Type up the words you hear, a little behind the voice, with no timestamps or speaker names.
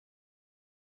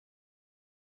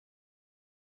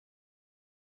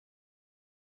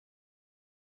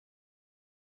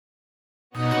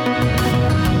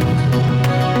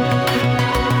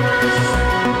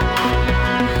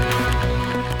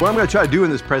What I'm going to try to do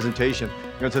in this presentation,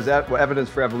 it says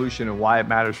evidence for evolution and why it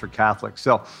matters for Catholics.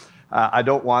 So I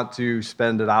don't want to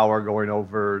spend an hour going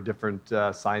over different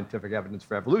scientific evidence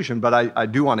for evolution, but I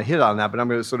do want to hit on that. But I'm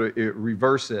going to sort of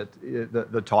reverse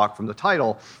the talk from the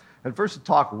title, and first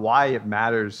talk why it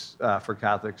matters for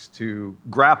Catholics to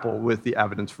grapple with the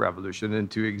evidence for evolution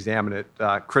and to examine it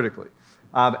critically.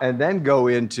 And then go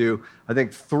into, I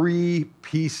think, three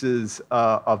pieces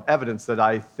of evidence that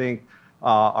I think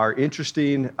are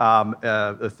interesting,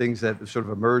 the things that sort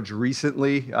of emerged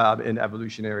recently in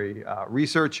evolutionary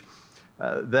research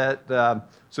that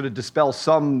sort of dispel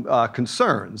some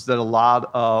concerns that a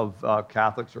lot of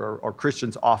Catholics or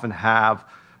Christians often have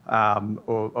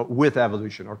with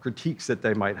evolution, or critiques that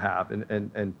they might have,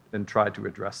 and try to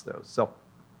address those.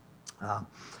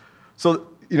 So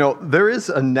there is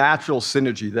a natural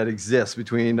synergy that exists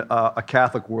between a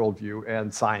Catholic worldview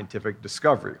and scientific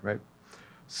discovery, right?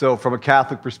 So from a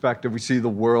Catholic perspective, we see the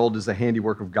world as a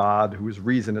handiwork of God, who is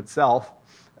reason itself,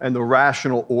 and the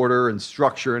rational order and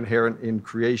structure inherent in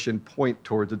creation point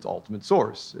towards its ultimate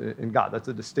source, in God. That's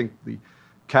a distinctly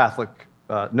Catholic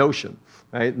notion,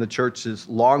 right? And the Church has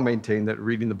long maintained that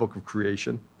reading the book of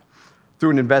creation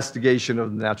through an investigation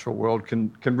of the natural world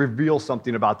can reveal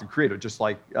something about the Creator, just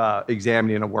like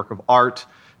examining a work of art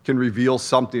can reveal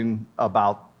something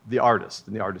about the artist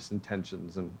and the artist's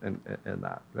intentions and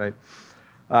that, right?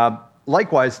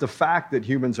 Likewise, the fact that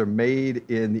humans are made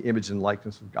in the image and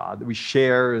likeness of God, that we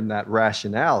share in that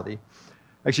rationality,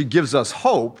 actually gives us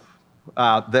hope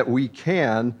that we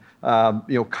can,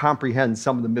 comprehend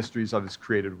some of the mysteries of His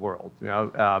created world.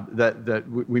 That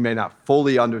we may not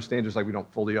fully understand, just like we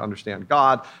don't fully understand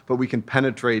God, but we can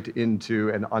penetrate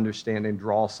into and understand and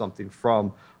draw something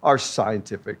from our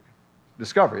scientific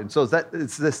discovery. And so that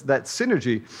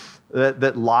synergy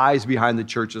that lies behind the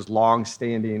Church's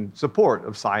long-standing support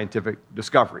of scientific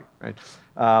discovery, right?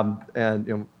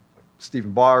 And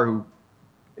Stephen Barr, who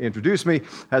introduced me,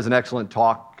 has an excellent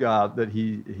talk that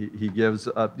he gives,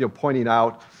 pointing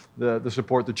out the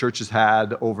support the Church has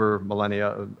had over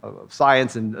millennia of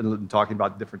science, and talking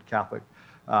about different Catholic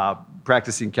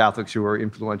practicing Catholics who are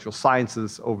influential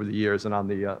sciences over the years. And on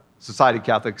the Society of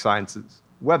Catholic Sciences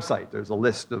website, there's a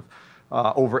list of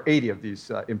over 80 of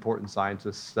these important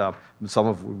scientists, some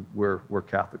of whom were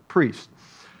Catholic priests.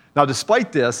 Now,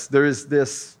 despite this, there is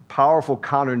this powerful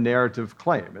counter-narrative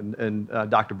claim, and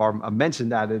Dr. Barr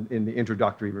mentioned that in the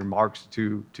introductory remarks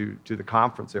to the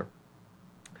conference here,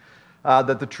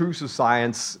 that the truths of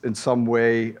science in some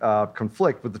way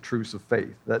conflict with the truths of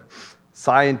faith, that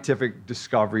scientific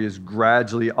discovery is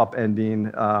gradually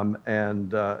upending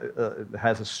and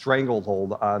has a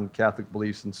stranglehold on Catholic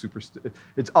beliefs and superstition.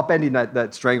 It's upending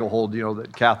that stranglehold,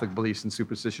 that Catholic beliefs and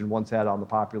superstition once had on the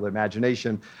popular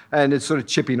imagination, and it's sort of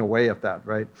chipping away at that,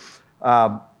 right?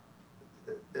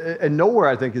 And nowhere,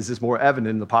 I think, is this more evident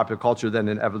in the popular culture than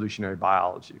in evolutionary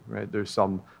biology, right? There's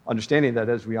some understanding that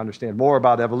as we understand more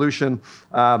about evolution,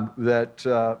 according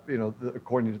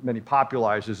to many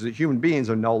popularizers, that human beings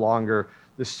are no longer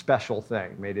this special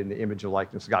thing made in the image and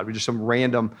likeness of God. We're just some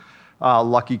random,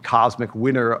 lucky cosmic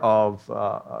winner of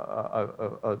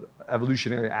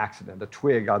evolutionary accident, a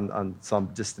twig on some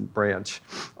distant branch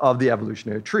of the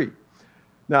evolutionary tree.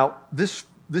 Now, this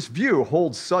view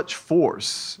holds such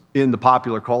force in the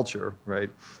popular culture, right,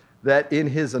 that in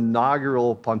his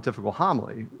inaugural pontifical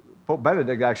homily, Pope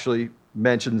Benedict actually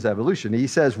mentions evolution. He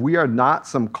says, "We are not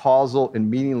some causal and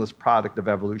meaningless product of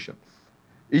evolution.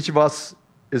 Each of us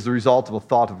is the result of a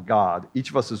thought of God. Each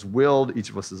of us is willed, each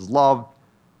of us is loved,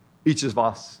 each of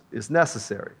us is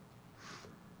necessary."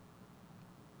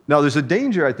 Now, there's a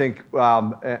danger, I think,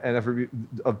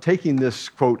 of taking this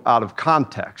quote out of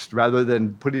context rather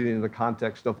than putting it in the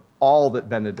context of all that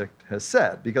Benedict has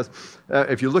said. Because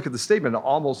if you look at the statement, it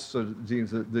almost sort of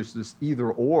seems that there's this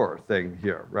either-or thing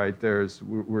here, right?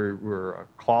 We're a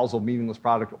causal, meaningless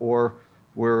product, or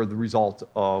we're the result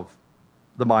of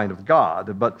the mind of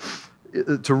God. But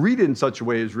to read it in such a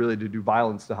way is really to do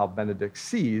violence to how Benedict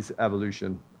sees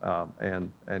evolution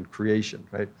and creation,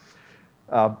 right?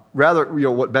 Rather,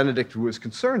 what Benedict was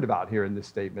concerned about here in this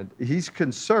statement, he's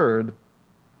concerned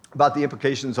about the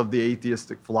implications of the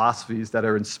atheistic philosophies that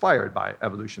are inspired by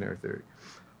evolutionary theory.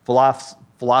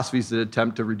 Philosophies that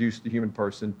attempt to reduce the human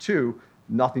person to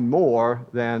nothing more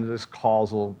than this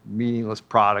causal, meaningless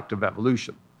product of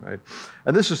evolution, right?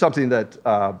 And this is something that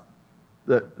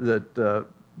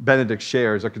Benedict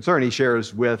shares, a concern he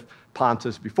shares with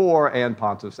Pontiffs before and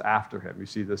Pontiffs after him. You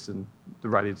see this in the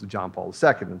writings of John Paul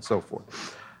II and so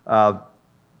forth.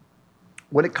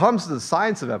 When it comes to the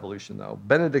science of evolution, though,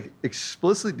 Benedict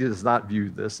explicitly does not view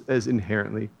this as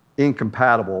inherently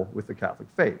incompatible with the Catholic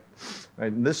faith.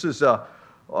 Right? And this is a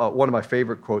one of my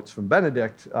favorite quotes from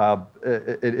Benedict.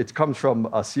 It comes from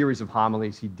a series of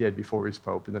homilies he did before he was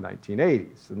Pope in the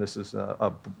 1980s. And this is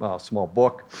a small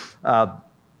book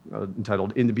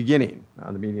entitled In the Beginning,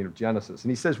 the Meaning of Genesis.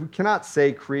 And he says, we cannot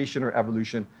say creation or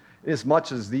evolution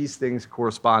inasmuch as these things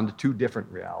correspond to two different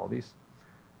realities.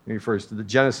 He refers to the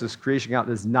Genesis creation account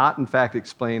does not, in fact,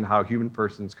 explain how human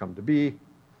persons come to be,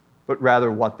 but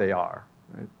rather what they are.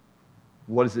 Right?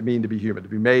 What does it mean to be human? To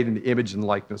be made in the image and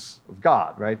likeness of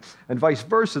God, right? And vice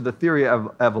versa, the theory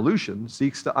of evolution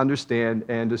seeks to understand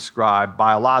and describe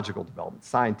biological development,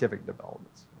 scientific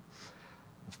developments,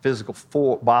 the physical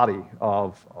body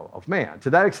of man. To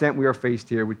that extent, we are faced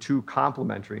here with two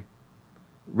complementary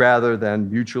rather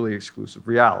than mutually exclusive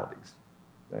realities,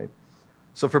 right?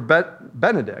 So for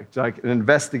Benedict, like an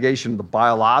investigation of the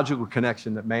biological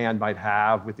connection that man might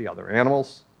have with the other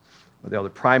animals, or the other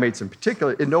primates in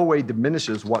particular, in no way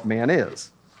diminishes what man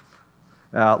is.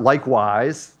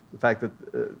 Likewise, the fact that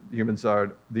humans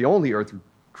are the only earth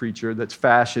creature that's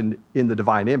fashioned in the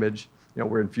divine image,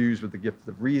 we're infused with the gift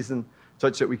of reason,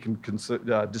 such that we can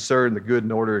discern the good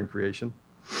and order in creation.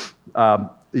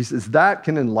 He says that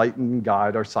can enlighten and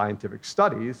guide our scientific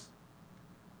studies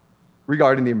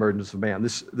regarding the emergence of man.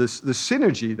 This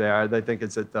synergy there, I think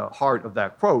it's at the heart of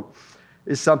that quote,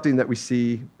 is something that we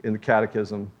see in the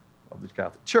Catechism of the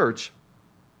Catholic Church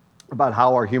about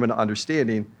how our human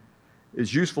understanding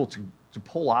is useful to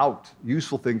pull out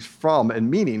useful things from and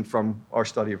meaning from our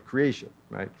study of creation,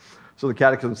 right? So the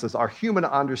Catechism says, our human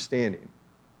understanding,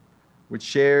 which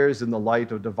shares in the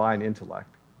light of divine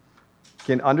intellect,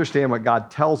 can understand what God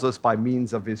tells us by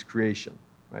means of his creation,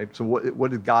 right? So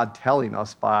what is God telling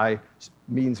us by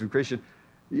means of creation?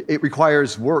 It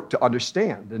requires work to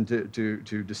understand and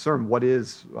to discern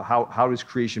how does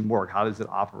creation work? How does it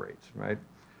operate, right?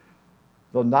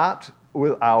 Though not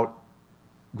without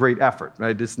great effort,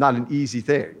 right? It's not an easy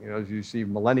thing. You see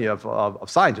millennia of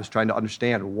scientists trying to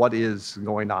understand what is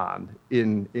going on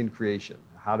in creation.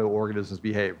 How do organisms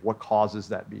behave? What causes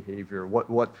that behavior?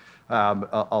 What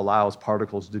allows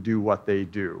particles to do what they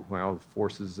do?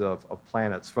 Forces of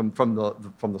planets from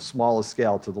the smallest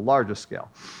scale to the largest scale.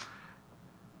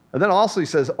 And then also he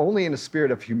says, only in a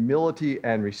spirit of humility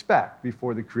and respect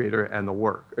before the Creator and the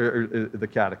work, the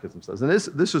Catechism says. And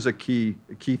this is a key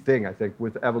thing, I think,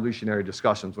 with evolutionary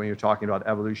discussions when you're talking about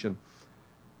evolution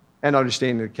and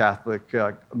understanding the Catholic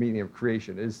meaning of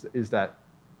creation, is that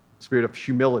spirit of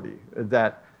humility,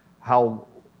 that how,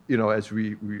 as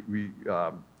we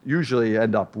usually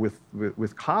end up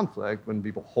with conflict when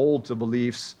people hold to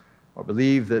beliefs or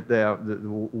believe that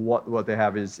what they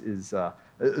have is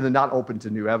they're not open to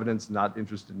new evidence, not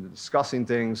interested in discussing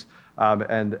things,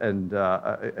 and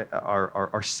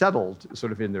are settled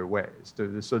sort of in their ways.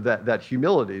 So that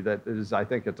humility that is, I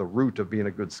think, at the root of being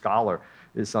a good scholar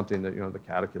is something that the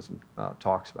Catechism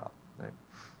talks about. Right?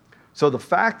 So the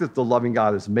fact that the loving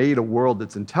God has made a world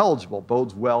that's intelligible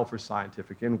bodes well for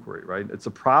scientific inquiry, right? It's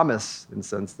a promise, in a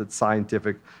sense, that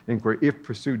scientific inquiry, if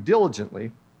pursued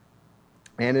diligently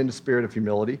and in a spirit of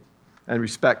humility and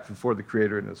respect for the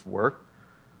Creator and his work,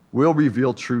 will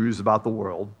reveal truths about the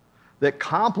world that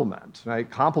complement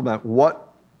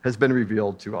what has been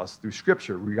revealed to us through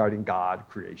Scripture regarding God,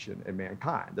 creation, and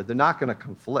mankind, that they're not going to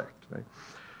conflict, right?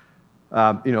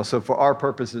 So for our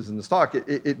purposes in this talk,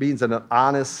 it means an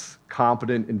honest,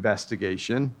 competent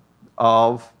investigation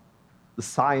of the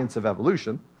science of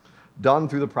evolution done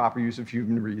through the proper use of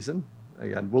human reason,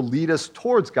 again, will lead us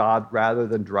towards God rather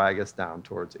than drag us down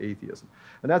towards atheism.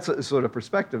 And that's a sort of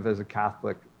perspective as a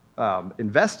Catholic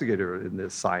investigator in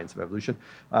this science of evolution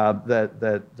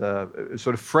that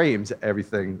sort of frames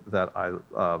everything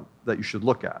that you should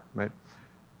look at, right?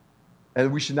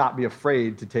 And we should not be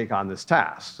afraid to take on this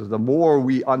task. So the more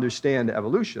we understand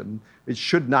evolution, it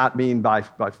should not mean by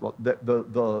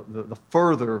the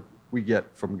further we get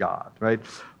from God, right?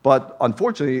 But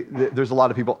unfortunately, there's a lot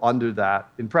of people under that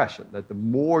impression that the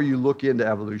more you look into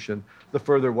evolution, the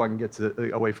further one gets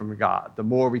away from God. The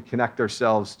more we connect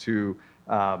ourselves to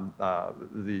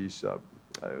these,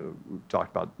 we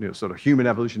talked about sort of human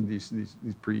evolution, these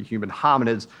pre-human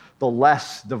hominids, the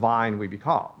less divine we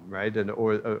become, right? And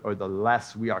or the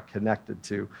less we are connected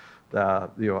to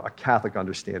a Catholic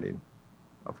understanding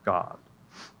of God.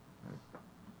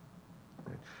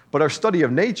 Right? But our study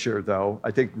of nature, though,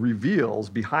 I think reveals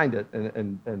behind it,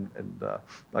 and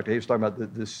Dr. Hayes was talking about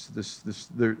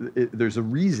there's a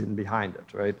reason behind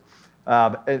it, right?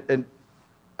 And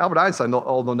Albert Einstein,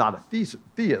 although not a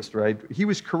theist, right, he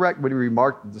was correct when he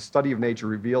remarked that the study of nature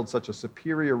revealed such a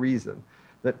superior reason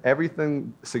that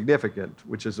everything significant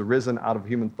which has arisen out of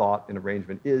human thought and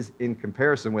arrangement is, in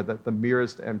comparison with it, the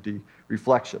merest empty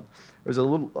reflection. There's a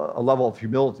level of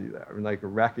humility there, like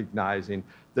recognizing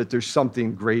that there's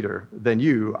something greater than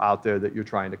you out there that you're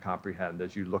trying to comprehend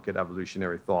as you look at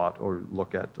evolutionary thought or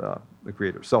look at the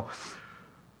Creator. So,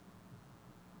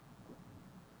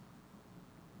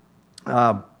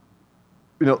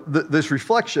 this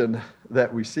reflection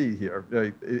that we see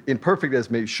here, imperfect as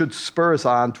may, should spur us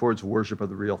on towards worship of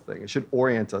the real thing. It should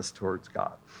orient us towards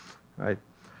God, right?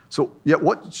 So, yet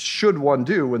what should one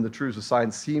do when the truths of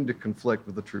science seem to conflict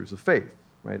with the truths of faith,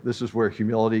 right? This is where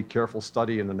humility, careful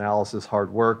study and analysis,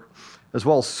 hard work, as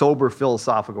well as sober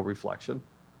philosophical reflection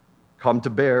come to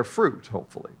bear fruit,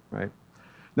 hopefully, right?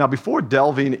 Now, before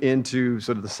delving into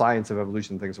sort of the science of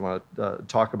evolution, things I want to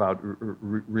talk about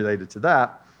related to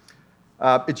that,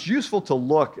 it's useful to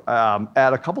look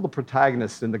at a couple of the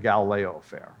protagonists in the Galileo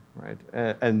affair, right?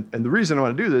 And the reason I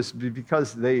want to do this is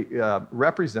because they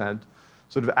represent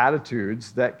sort of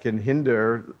attitudes that can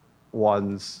hinder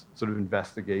one's sort of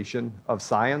investigation of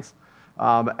science,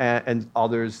 and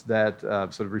others that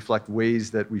sort of reflect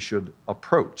ways that we should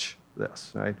approach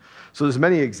this, right? So there's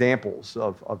many examples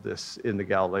of this in the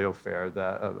Galileo affair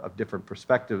of different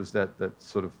perspectives that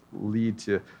sort of lead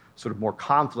to sort of more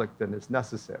conflict than is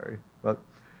necessary. But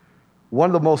one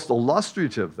of the most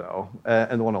illustrative, though,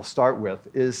 and the one I'll start with,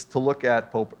 is to look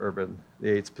at Pope Urban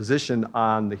VIII's position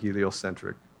on the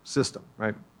heliocentric system,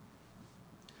 right?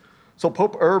 So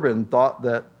Pope Urban thought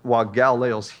that while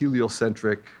Galileo's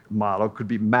heliocentric model could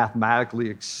be mathematically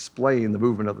explain the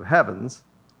movement of the heavens,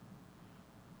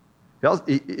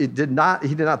 he did not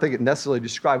think it necessarily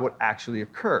described what actually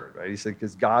occurred, right? He said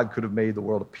because God could have made the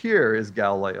world appear as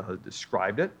Galileo had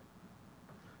described it,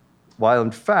 while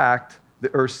in fact the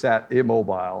earth sat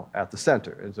immobile at the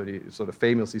center. And so he sort of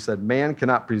famously said, man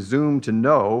cannot presume to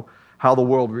know how the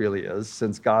world really is,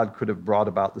 since God could have brought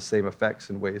about the same effects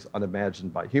in ways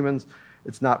unimagined by humans.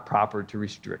 It's not proper to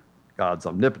restrict God's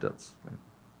omnipotence. Right?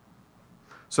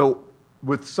 So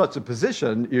with such a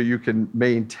position, you can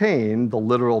maintain the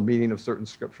literal meaning of certain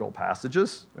scriptural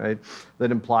passages, right,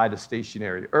 that implied a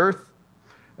stationary earth,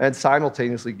 and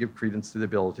simultaneously give credence to the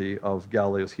ability of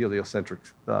Galileo's heliocentric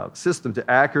system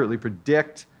to accurately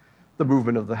predict the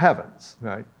movement of the heavens,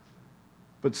 right?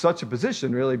 But such a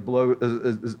position really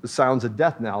sounds a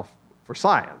death knell for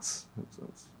science.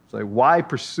 It's like, why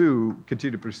continue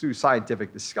to pursue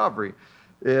scientific discovery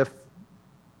if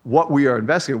what we are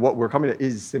investigating, what we're coming to,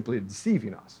 is simply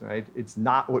deceiving us, right? It's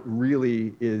not what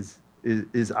really is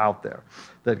out there.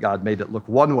 That God made it look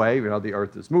one way, the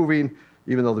earth is moving,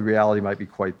 even though the reality might be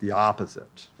quite the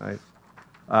opposite, right?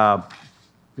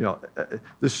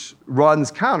 This runs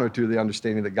counter to the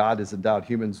understanding that God has endowed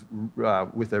humans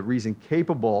with a reason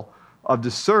capable of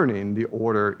discerning the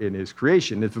order in his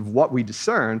creation. If what we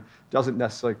discern doesn't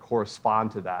necessarily correspond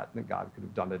to that, then God could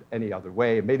have done it any other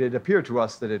way and made it appear to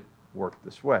us that it worked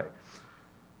this way.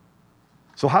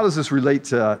 So how does this relate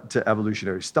to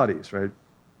evolutionary studies, right?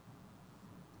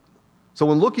 So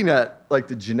when looking at like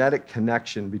the genetic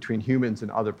connection between humans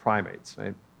and other primates,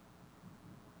 right,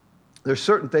 there's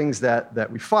certain things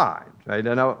that we find, right?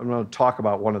 And I'm going to talk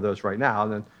about one of those right now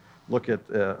and then look at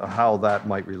how that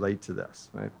might relate to this,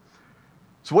 right?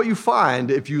 So what you find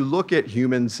if you look at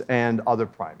humans and other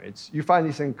primates, you find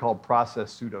these things called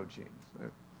process pseudogenes.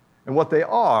 Right? And what they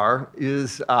are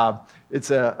is it's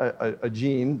a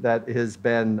gene that has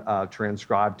been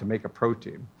transcribed to make a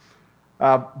protein.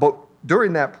 But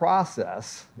during that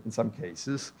process, in some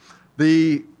cases,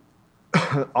 the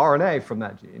RNA from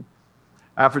that gene,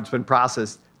 after it's been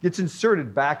processed, gets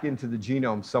inserted back into the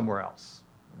genome somewhere else.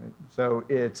 Right? So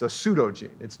it's a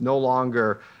pseudogene. It's no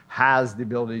longer has the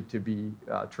ability to be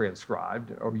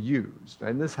transcribed or used.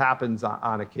 And this happens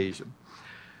on occasion.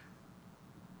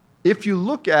 If you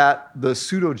look at the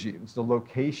pseudogenes, the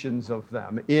locations of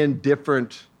them in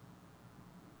different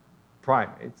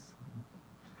primates,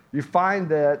 you find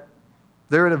that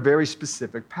they're in a very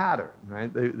specific pattern,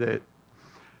 right?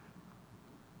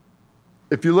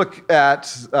 If you look at,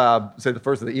 say, the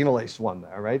first of the enolase one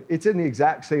there, right? It's in the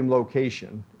exact same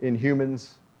location in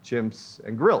humans, chimps,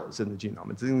 and gorillas in the genome.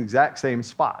 It's in the exact same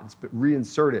spot. It's been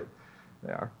reinserted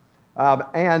there.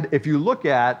 And if you look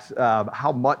at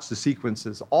how much the sequence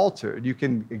is altered, you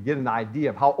can get an idea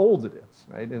of how old it is,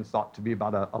 right? And it's thought to be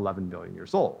about 11 million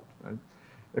years old, right?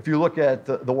 If you look at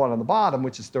the one on the bottom,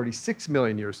 which is 36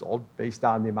 million years old, based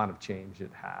on the amount of change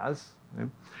it has, right,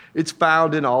 it's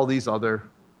found in all these other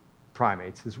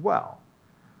primates as well.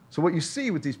 So what you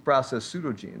see with these process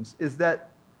pseudogenes is that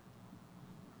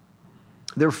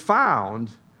they're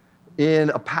found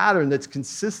in a pattern that's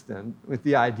consistent with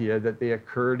the idea that they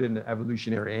occurred in an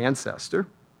evolutionary ancestor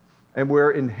and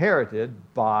were inherited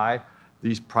by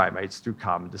these primates through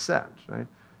common descent, right?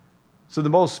 So the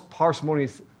most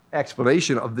parsimonious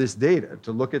explanation of this data,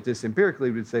 to look at this empirically,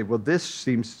 would say, well, this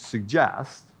seems to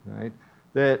suggest, right,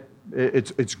 that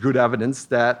it's good evidence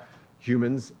that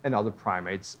humans and other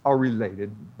primates are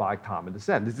related by common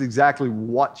descent. This is exactly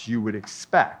what you would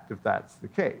expect if that's the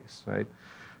case, right?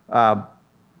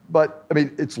 But I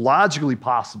mean, it's logically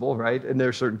possible, right? And there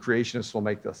are certain creationists will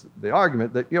make the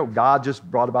argument that God just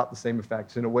brought about the same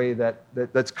effects in a way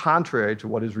that's contrary to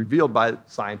what is revealed by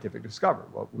scientific discovery.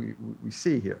 What we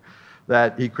see here,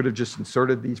 that he could have just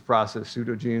inserted these processed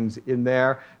pseudogenes in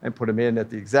there and put them in at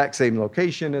the exact same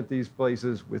location at these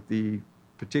places with the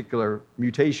particular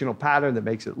mutational pattern that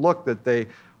makes it look that they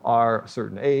are a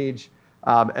certain age,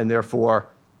 and therefore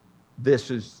this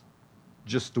is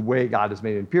just the way God has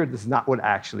made it appear. This is not what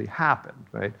actually happened,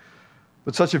 right?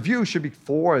 But such a view should be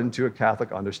foreign to a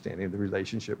Catholic understanding of the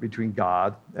relationship between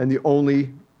God and the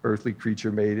only earthly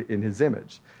creature made in his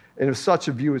image. And if such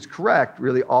a view is correct,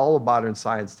 really all of modern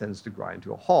science tends to grind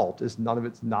to a halt, as none of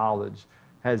its knowledge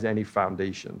has any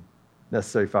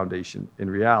necessary foundation in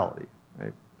reality,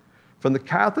 right? From the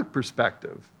Catholic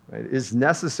perspective, right, it is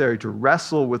necessary to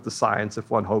wrestle with the science if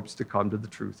one hopes to come to the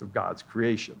truth of God's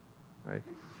creation, right?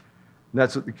 And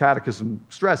that's what the Catechism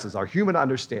stresses. Our human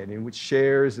understanding, which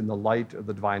shares in the light of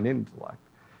the divine intellect,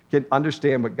 can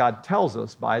understand what God tells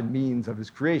us by means of his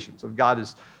creation. So if God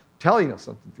is telling us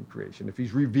something through creation, if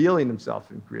he's revealing himself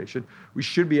in creation, we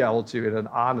should be able to, in an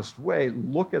honest way,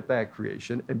 look at that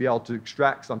creation and be able to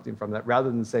extract something from that, rather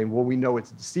than saying, well, we know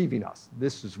it's deceiving us.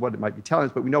 This is what it might be telling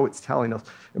us, but we know it's telling us.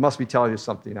 It must be telling us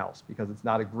something else because it's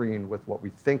not agreeing with what we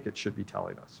think it should be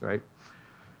telling us, right?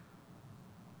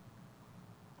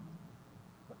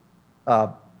 I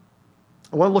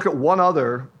want to look at one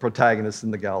other protagonist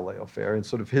in the Galileo affair and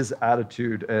sort of his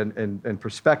attitude and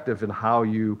perspective and how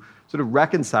you sort of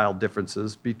reconcile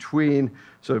differences between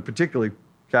sort of particularly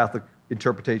Catholic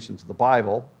interpretations of the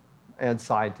Bible and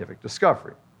scientific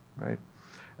discovery, right?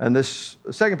 And this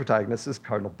second protagonist is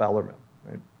Cardinal Bellarmine,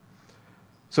 right?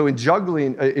 So in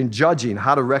judging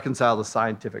how to reconcile the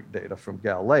scientific data from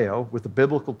Galileo with the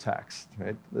biblical text,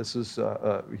 right? This is,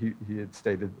 he had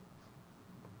stated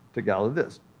to Galileo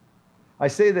this: I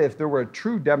say that if there were a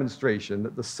true demonstration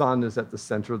that the sun is at the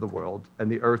center of the world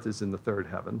and the earth is in the third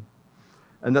heaven,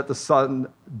 and that the sun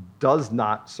does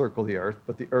not circle the earth,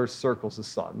 but the earth circles the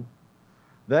sun,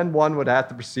 then one would have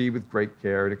to proceed with great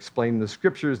care and explain the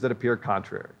scriptures that appear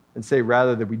contrary, and say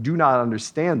rather that we do not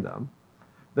understand them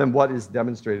than what is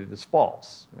demonstrated is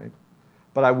false, right?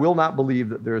 But I will not believe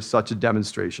that there is such a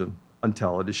demonstration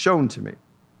until it is shown to me.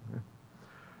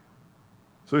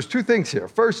 So there's two things here.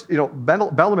 First,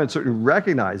 Bellarmine certainly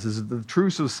recognizes that the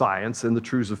truths of science and the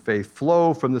truths of faith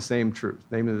flow from the same truth,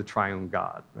 namely the triune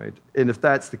God, right? And if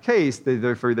that's the case,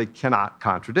 therefore they cannot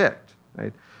contradict,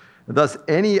 right? And thus,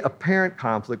 any apparent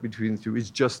conflict between the two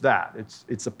is just that.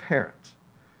 It's apparent.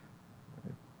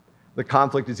 Right? The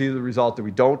conflict is either the result that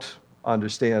we don't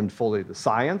understand fully the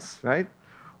science, right?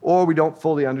 Or we don't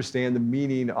fully understand the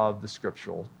meaning of the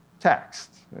scriptural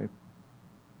text, right?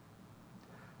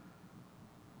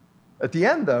 At the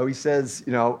end, though, he says,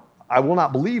 I will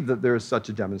not believe that there is such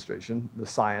a demonstration, the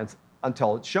science,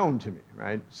 until it's shown to me,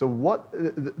 right? So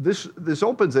this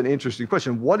opens an interesting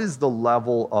question. What is the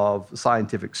level of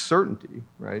scientific certainty,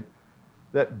 right,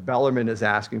 that Bellarmine is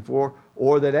asking for,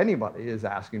 or that anybody is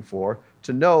asking for,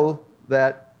 to know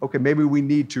that, okay, maybe we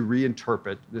need to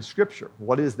reinterpret the scripture?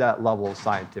 What is that level of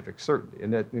scientific certainty?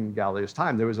 And that in Galileo's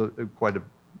time, there was quite a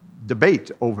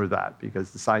debate over that, because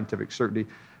the scientific certainty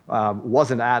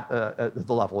wasn't at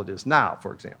the level it is now,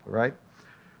 for example, right?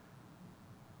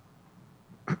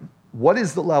 What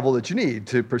is the level that you need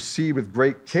to proceed with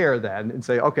great care then and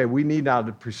say, okay, we need now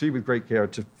to proceed with great care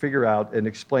to figure out and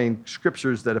explain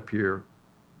scriptures that appear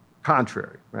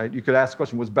contrary, right? You could ask the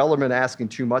question, was Bellarmine asking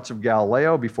too much of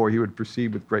Galileo before he would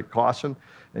proceed with great caution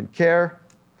and care?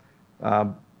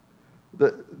 The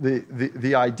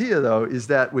idea, though, is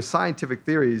that with scientific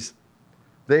theories,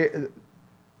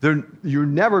 you're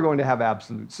never going to have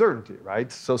absolute certainty,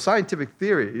 right? So scientific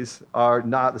theories are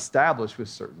not established with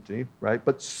certainty, right?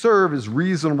 But serve as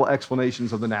reasonable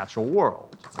explanations of the natural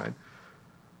world, right?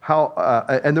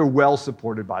 And they're well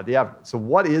supported by the evidence. So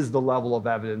what is the level of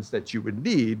evidence that you would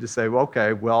need to say, well,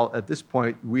 okay, well, at this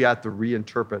point, we have to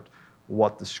reinterpret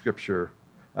what the scripture,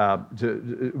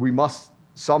 we must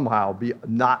somehow be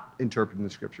not interpreting the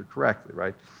scripture correctly,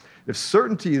 right? If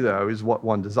certainty, though, is what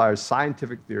one desires,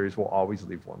 scientific theories will always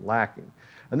leave one lacking.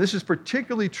 And this is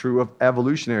particularly true of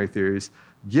evolutionary theories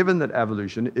given that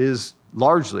evolution is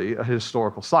largely a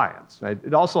historical science, right?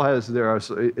 It also has, there are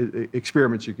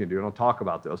experiments you can do, and I'll talk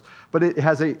about those, but it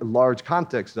has a large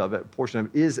context of it, a portion of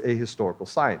it is a historical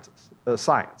science,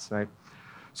 right?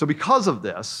 So because of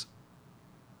this,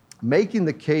 making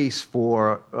the case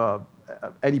for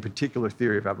any particular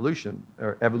theory of evolution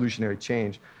or evolutionary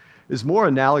change is more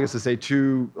analogous to, say,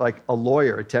 to like a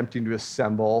lawyer attempting to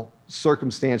assemble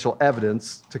circumstantial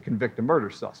evidence to convict a murder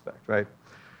suspect, right?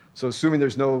 So assuming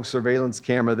there's no surveillance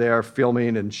camera there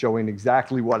filming and showing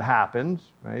exactly what happened,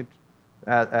 right,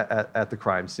 at the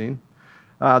crime scene,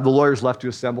 the lawyer's left to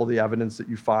assemble the evidence that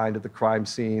you find at the crime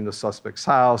scene, the suspect's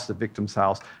house, the victim's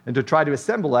house, and to try to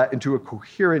assemble that into a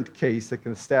coherent case that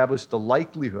can establish the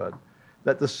likelihood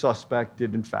that the suspect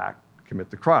did, in fact, commit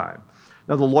the crime.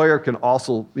 Now, the lawyer can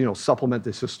also, supplement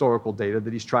this historical data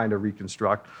that he's trying to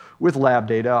reconstruct with lab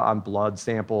data on blood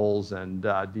samples and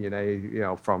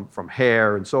DNA, from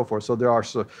hair and so forth. So there are,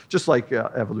 just like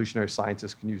evolutionary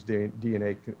scientists can use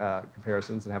DNA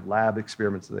comparisons and have lab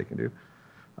experiments that they can do,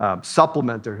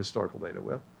 supplement their historical data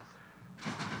with.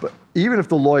 But even if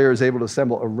the lawyer is able to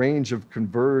assemble a range of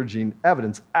converging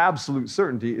evidence, absolute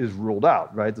certainty is ruled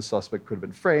out, right? The suspect could have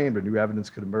been framed, or new evidence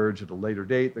could emerge at a later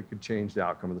date that could change the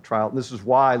outcome of the trial. And this is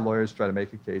why lawyers try to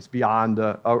make a case beyond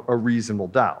a reasonable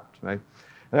doubt, right?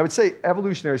 And I would say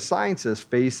evolutionary scientists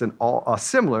face a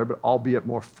similar, but albeit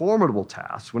more formidable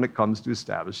task when it comes to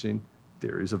establishing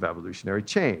theories of evolutionary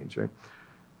change, right?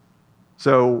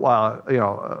 So,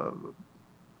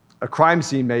 a crime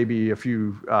scene may be a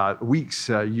few weeks,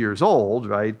 years old,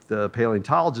 right? The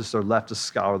paleontologists are left to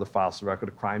scour the fossil record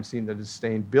of a crime scene that has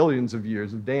sustained billions of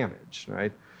years of damage,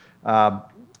 right?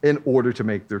 In order to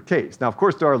make their case. Now, of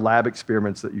course, there are lab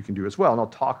experiments that you can do as well, and I'll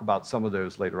talk about some of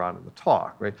those later on in the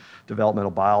talk, right?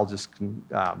 Developmental biologists can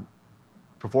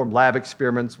perform lab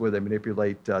experiments where they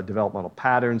manipulate developmental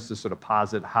patterns to sort of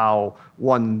posit how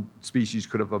one species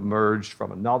could have emerged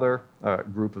from another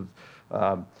group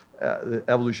of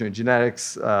evolutionary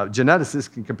genetics.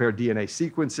 Geneticists can compare DNA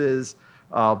sequences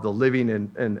of the living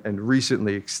and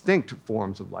recently extinct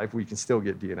forms of life. We can still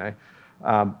get DNA.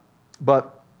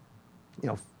 But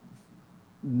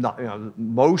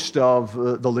most of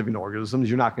the living organisms,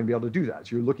 you're not going to be able to do that.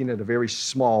 So you're looking at a very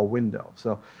small window.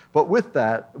 But with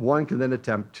that, one can then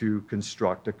attempt to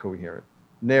construct a coherent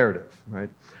narrative,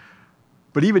 right?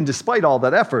 But even despite all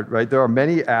that effort, right, there are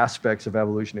many aspects of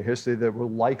evolutionary history that will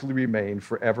likely remain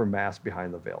forever masked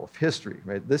behind the veil of history,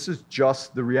 right? This is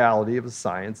just the reality of a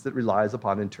science that relies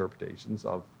upon interpretations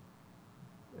of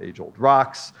age-old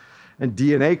rocks and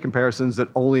DNA comparisons that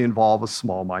only involve a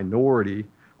small minority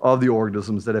of the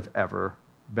organisms that have ever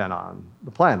been on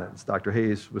the planet, as Dr.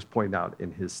 Hayes was pointing out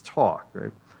in his talk,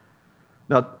 right?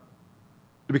 Now,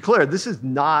 to be clear, this is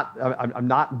not, I'm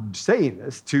not saying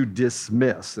this to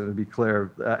dismiss, and to be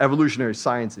clear, evolutionary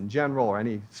science in general or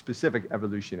any specific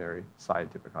evolutionary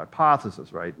scientific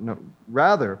hypothesis, right? No,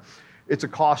 rather, it's a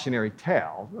cautionary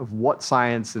tale of what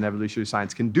science and evolutionary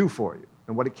science can do for you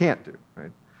and what it can't do,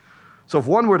 right? So if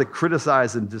one were to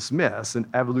criticize and dismiss an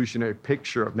evolutionary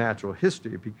picture of natural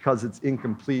history because it's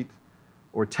incomplete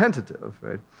or tentative,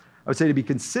 right, I would say to be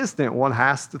consistent, one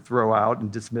has to throw out and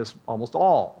dismiss almost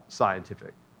all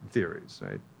scientific theories,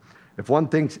 right? If one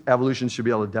thinks evolution should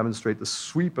be able to demonstrate the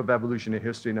sweep of evolutionary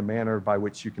history in a manner by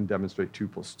which you can demonstrate 2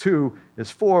 + 2 is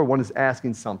 4, one is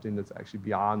asking something that's actually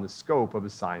beyond the scope of a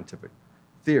scientific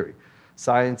theory.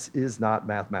 Science is not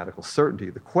mathematical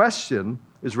certainty. The question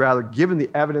is rather, given the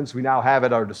evidence we now have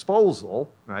at our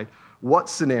disposal, right, what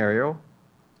scenario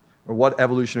or what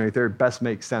evolutionary theory best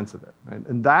makes sense of it, right?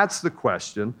 And that's the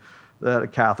question that a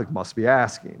Catholic must be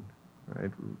asking,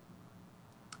 right?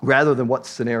 Rather than what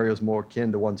scenario is more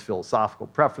akin to one's philosophical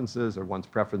preferences or one's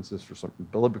preferences for some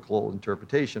biblical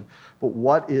interpretation, but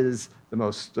what is the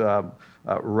most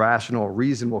rational,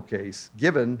 reasonable case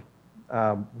given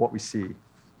what we see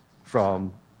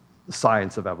from the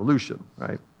science of evolution,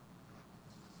 right?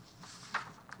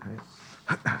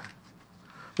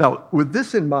 Now, with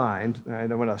this in mind, and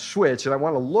I'm going to switch, and I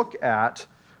want to look at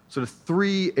sort of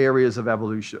 3 areas of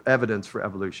evidence for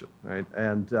evolution, right?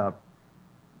 And the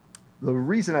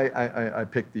reason I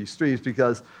picked these 3 is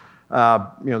because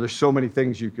there's so many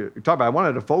things you could talk about. I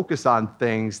wanted to focus on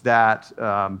things that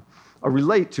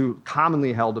relate to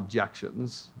commonly held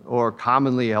objections or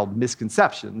commonly held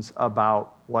misconceptions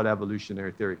about what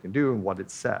evolutionary theory can do and what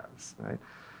it says, right?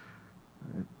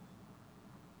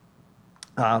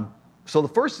 So the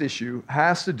first issue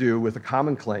has to do with a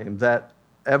common claim that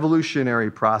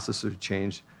evolutionary processes of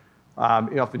change,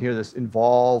 you often hear this,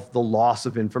 involve the loss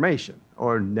of information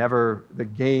or never the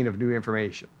gain of new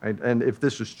information, right? And if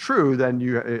this is true, then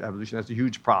evolution has a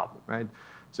huge problem, right?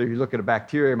 So you look at a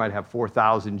bacteria, it might have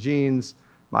 4,000 genes.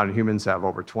 Modern humans have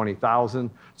over 20,000.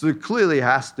 So there clearly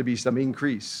has to be some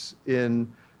increase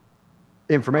in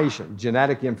information,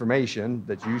 genetic information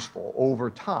that's useful over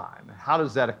time. How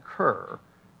does that occur,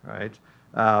 right?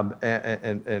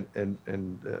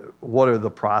 What are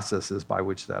the processes by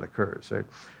which that occurs, right?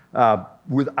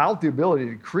 Without the ability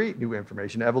to create new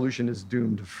information, evolution is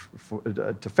doomed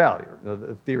to failure.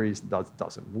 The theory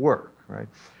doesn't work, right?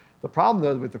 The problem,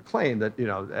 though, with the claim that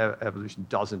evolution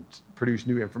doesn't produce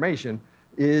new information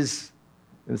is,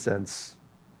 in a sense,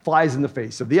 flies in the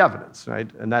face of the evidence,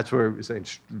 right? And that's where we're saying,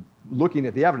 looking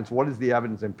at the evidence, what does the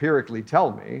evidence empirically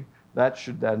tell me? That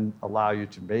should then allow you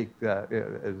to make,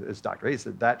 as Dr. A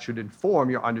said, that should inform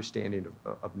your understanding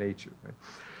of nature, right?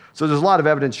 So there's a lot of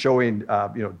evidence showing,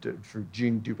 through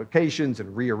gene duplications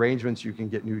and rearrangements, you can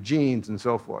get new genes and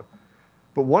so forth.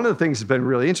 But one of the things that's been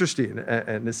really interesting,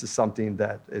 and this is something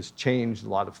that has changed a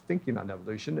lot of thinking on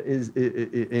evolution, is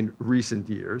in recent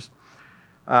years,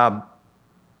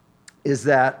 is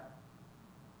that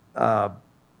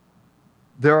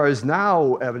there is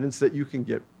now evidence that you can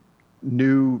get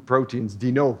new proteins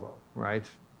de novo, right?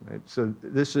 So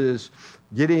this is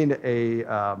getting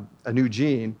a new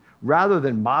gene rather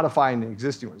than modifying the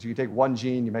existing ones. You can take one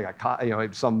gene, you make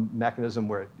some mechanism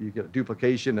where you get a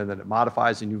duplication and then it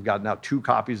modifies, and you've got now two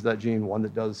copies of that gene, one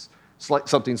that does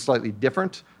something slightly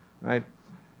different, right?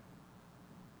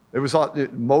 It was thought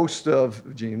that most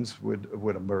of genes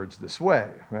would emerge this way,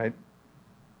 right?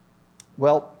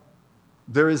 Well,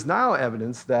 there is now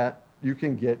evidence that you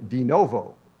can get de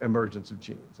novo emergence of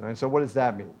genes, right? So what does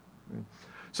that mean?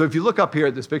 So if you look up here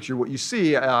at this picture, what you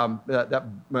see,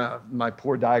 my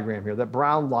poor diagram here, that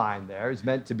brown line there is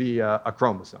meant to be a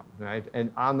chromosome, right?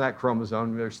 And on that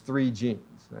chromosome, there's 3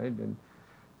 genes, right? And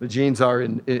the genes are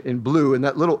in blue, and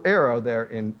that little arrow there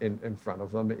in front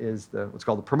of them is what's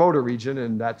called the promoter region,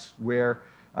 and that's where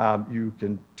you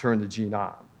can turn the gene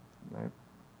on, right?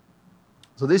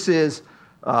 So this is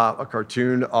a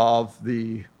cartoon of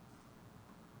the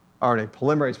RNA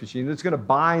polymerase machine that's going to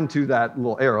bind to that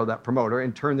little arrow, that promoter,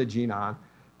 and turn the gene on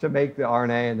to make the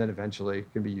RNA, and then eventually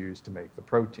can be used to make the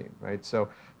protein, right? So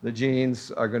the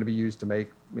genes are going to be used to make,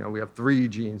 we have 3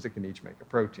 genes that can each make a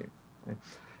protein, right?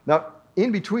 Now,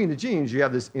 in between the genes, you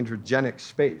have this intergenic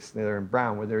space there in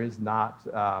brown where there is not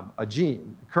a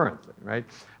gene currently, right?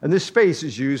 And this space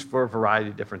is used for a variety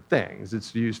of different things.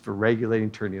 It's used for regulating,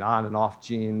 turning on and off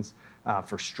genes,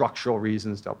 for structural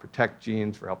reasons, to help protect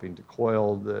genes, for helping to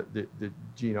coil the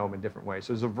genome in different ways.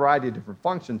 So there's a variety of different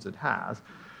functions it has,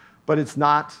 but it's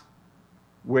not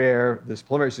where this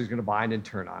polymerase is going to bind and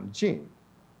turn on the gene.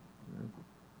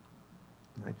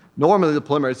 Right? Normally, the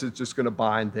polymerase is just going to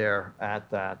bind there at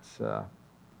that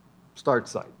start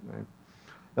site. Right?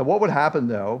 Now, what would happen,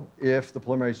 though, if the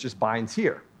polymerase just binds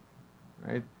here?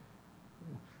 Right?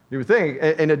 You would think,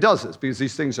 and it does this, because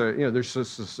these things are, there's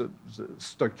just a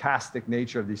stochastic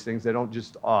nature of these things. They don't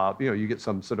just, you get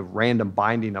some sort of random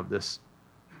binding of this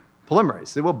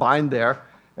polymerase. They will bind there,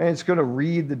 and it's going to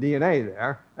read the DNA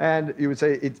there, and you would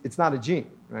say it's not a gene,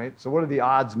 right? So what are the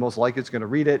odds? Most likely it's going to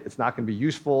read it. It's not going to be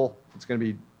useful. It's going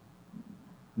to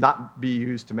not be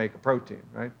used to make a protein,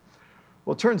 right?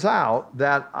 Well, it turns out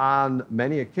that on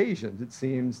many occasions, it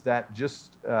seems that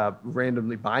just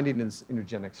randomly binding in this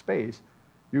intergenic space,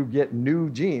 you get new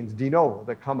genes, de novo,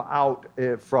 that come out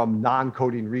from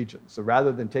non-coding regions. So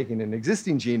rather than taking an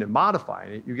existing gene and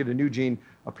modifying it, you get a new gene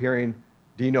appearing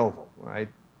de novo, right?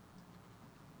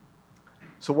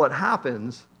 So what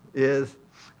happens is,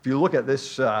 if you look at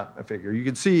this figure, you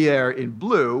can see there in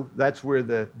blue, that's where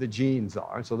the genes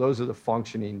are. So those are the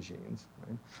functioning genes,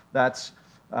 right? That's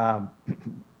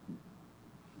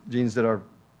genes that are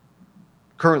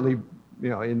currently,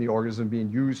 in the organism being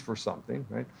used for something,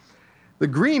 right? The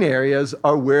green areas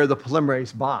are where the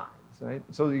polymerase binds, right?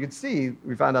 So you can see,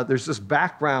 we found out there's this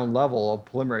background level of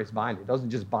polymerase binding. It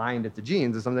doesn't just bind at the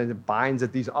genes, it's something that binds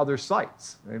at these other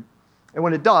sites, right? And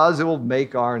when it does, it will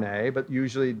make RNA, but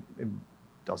usually it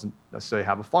doesn't necessarily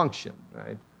have a function,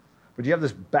 right? But you have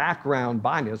this background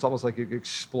binding. It's almost like you're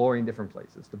exploring different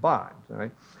places to bind,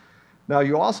 right? Now,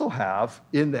 you also have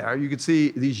in there, you can see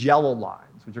these yellow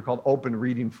lines, which are called open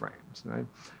reading frames, right?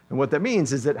 And what that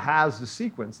means is it has the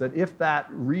sequence that if that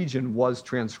region was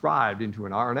transcribed into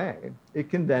an RNA, it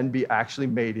can then be actually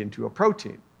made into a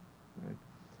protein, right?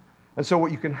 And so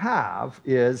what you can have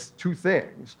is 2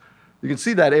 things. You can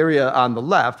see that area on the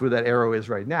left where that arrow is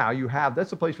right now. That's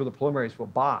the place where the polymerase will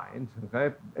bind,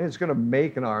 okay? And it's going to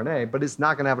make an RNA, but it's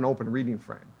not going to have an open reading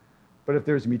frame. But if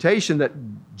there's a mutation that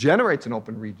generates an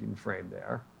open reading frame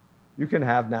there, you can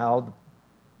have now the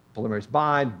polymerase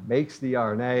bind, makes the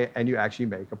RNA, and you actually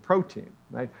make a protein,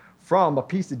 right? from a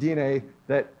piece of DNA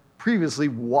that previously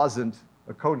wasn't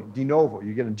a coding. De novo,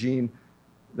 you get a gene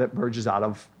that merges out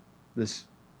of this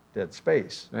dead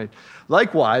space. Right?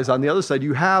 Likewise, on the other side,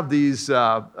 you have these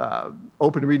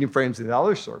open reading frames in the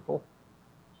other circle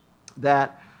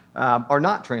that are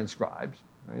not transcribed,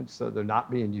 right? So they're not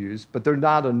being used, but they're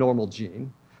not a normal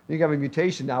gene. You have a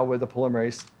mutation now where the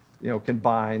polymerase can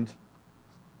bind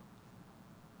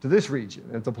to this region.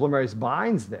 And if the polymerase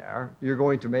binds there, you're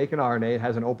going to make an RNA. It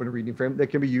has an open reading frame that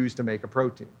can be used to make a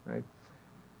protein, right?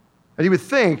 And you would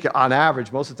think, on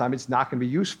average, most of the time, it's not going to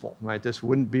be useful, right? This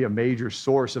wouldn't be a major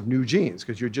source of new genes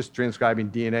because you're just transcribing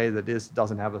DNA that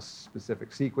doesn't have a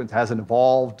specific sequence, hasn't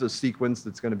evolved a sequence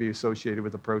that's going to be associated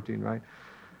with a protein, right?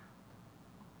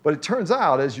 But it turns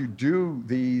out, as you do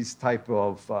these type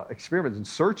of experiments and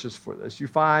searches for this, you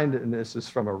find, and this is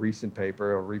from a recent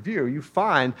paper, a review, you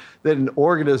find that in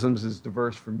organisms as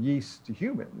diverse from yeast to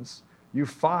humans, you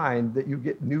find that you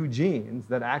get new genes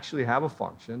that actually have a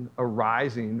function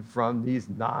arising from these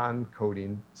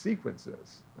non-coding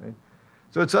sequences, right?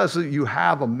 So it's also you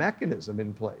have a mechanism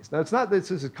in place. Now, it's not that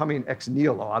this is coming ex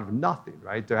nihilo out of nothing,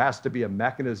 right? There has to be a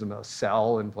mechanism, a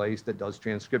cell in place that does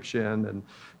transcription and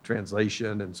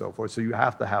translation and so forth. So you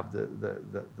have to have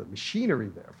the machinery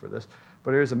there for this.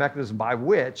 But there's a mechanism by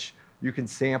which you can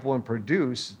sample and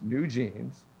produce new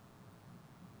genes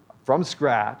from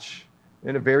scratch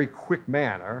in a very quick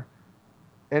manner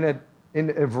and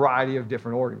in a variety of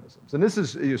different organisms. And this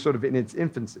is sort of in its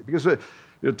infancy. Because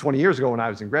 20 years ago when I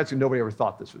was in grad school, nobody ever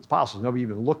thought this was possible. Nobody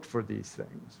even looked for these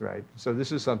things, right? So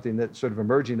this is something that's sort of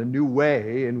emerging, a new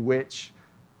way in which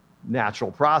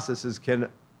natural processes can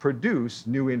produce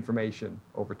new information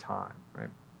over time, right?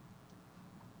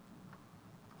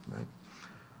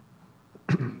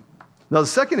 Now, the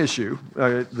second issue,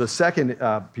 the second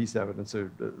piece of evidence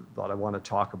that I want to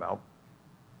talk about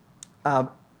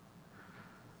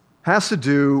has to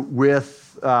do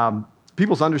with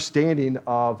people's understanding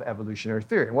of evolutionary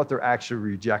theory and what they're actually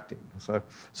rejecting. So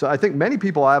I think many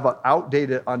people have an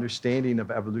outdated understanding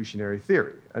of evolutionary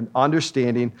theory, an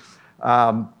understanding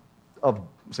of,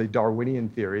 say, Darwinian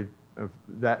theory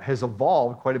that has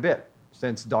evolved quite a bit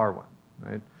since Darwin,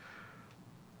 right?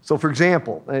 So, for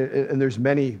example, and there's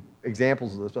many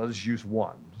examples of this, but I'll just use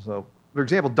one. So, for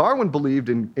example, Darwin believed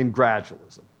in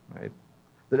gradualism, right?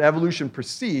 That evolution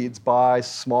proceeds by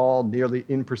small, nearly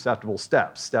imperceptible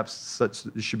steps such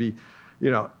that there should be,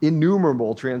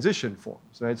 innumerable transition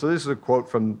forms, right? So this is a quote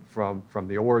from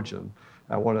The Origin,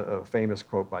 a famous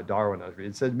quote by Darwin I was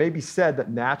reading. It said, "It may be said that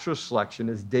natural selection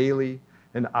is daily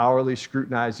and hourly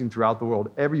scrutinizing throughout the world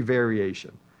every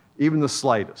variation, even the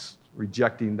slightest,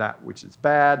 rejecting that which is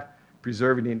bad,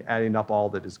 preserving and adding up all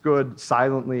that is good,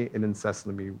 silently and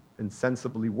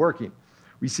insensibly working.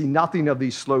 We see nothing of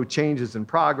these slow changes in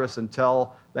progress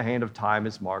until the hand of time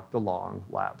has marked the long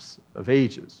lapse of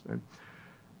ages." Right?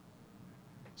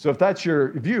 So if that's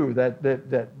your view,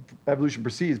 that evolution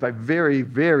proceeds by very,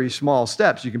 very small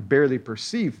steps, you can barely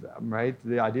perceive them, right?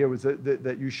 The idea was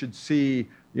that you should see,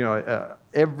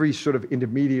 every sort of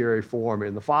intermediary form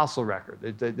in the fossil record.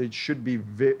 It should be,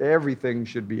 everything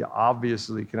should be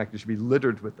obviously connected, should be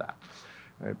littered with that,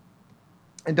 right?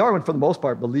 And Darwin, for the most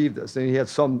part, believed this. And he had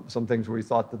some things where he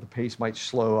thought that the pace might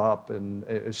slow up and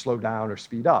slow down or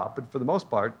speed up. But for the most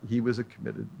part, he was a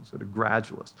committed sort of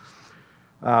gradualist.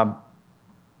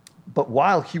 But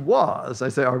while he was, I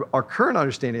say our current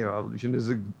understanding of evolution has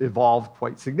evolved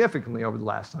quite significantly over the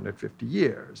last 150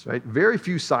 years, right? Very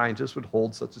few scientists would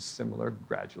hold such a similar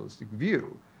gradualistic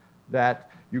view that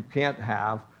you can't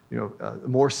have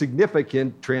more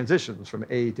significant transitions from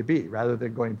A to B, rather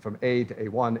than going from A to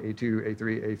A1, A2,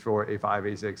 A3, A4, A5,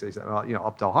 A6, A7,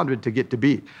 up to 100 to get to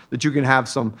B. That you can have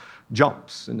some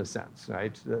jumps, in a sense,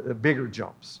 right? Bigger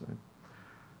jumps. Right?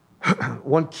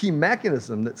 One key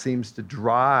mechanism that seems to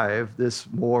drive this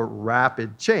more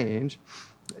rapid change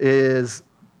is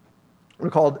what we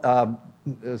called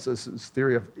this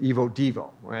theory of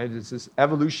evo-devo, right? It's this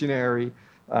evolutionary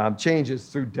changes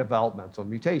through developmental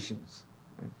mutations.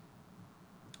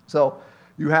 So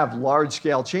you have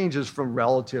large-scale changes from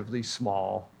relatively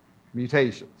small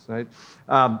mutations, right?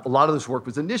 A lot of this work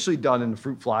was initially done in the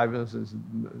fruit fly, this is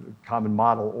a common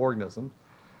model organism.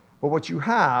 But what you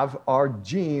have are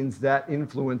genes that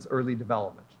influence early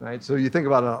development, right? So you think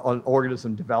about an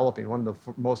organism developing, one of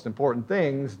the most important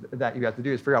things that you have to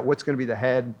do is figure out what's going to be the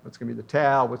head, what's going to be the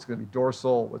tail, what's going to be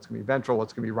dorsal, what's going to be ventral,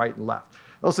 what's going to be right and left.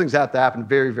 Those things have to happen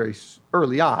very, very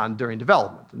early on during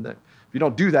development. And that if you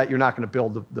don't do that, you're not going to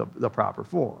build the proper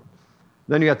form.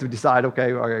 Then you have to decide,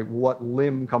 okay, what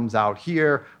limb comes out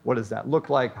here? What does that look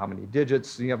like? How many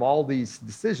digits? So you have all these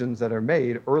decisions that are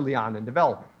made early on in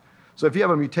development. So if you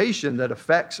have a mutation that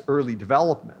affects early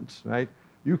development, right,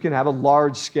 you can have a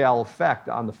large-scale effect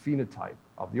on the phenotype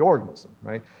of the organism,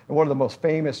 right? And one of the most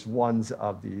famous ones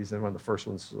of these, and one of the first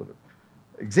ones sort of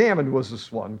examined, was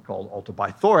this one called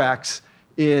altobithorax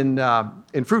in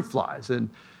fruit flies.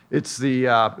 And it's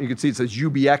the, you can see it says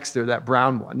UBX there, that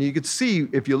brown one. You can see,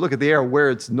 if you look at the arrow where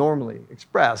it's normally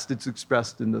expressed, it's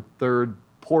expressed in the third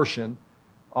portion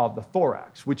of the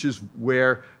thorax, which is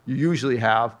where you usually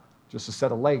have just a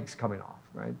set of legs coming off,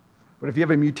 right? But if you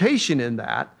have a mutation in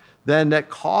that, then that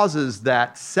causes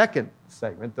that second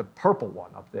segment, the purple one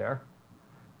up there,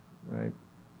 right,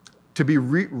 to be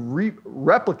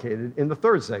replicated in the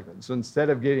third segment. So instead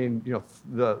of getting, you know,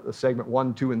 the segment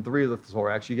 1, 2, and 3 of the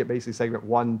thorax, you get basically segment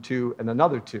 1, 2, and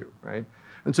another 2, right?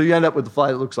 And so you end up with a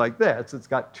fly that looks like this. It's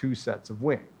got 2 sets of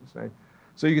wings, right?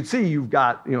 So you can see you've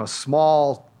got, you know, a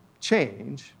small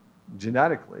change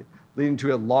genetically leading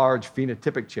to a large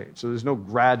phenotypic change. So there's no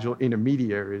gradual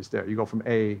intermediaries there. You go from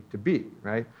A to B,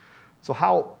 right? So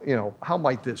how, you know, how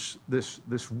might this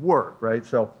work, right?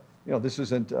 So, you know, this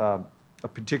isn't a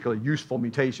particularly useful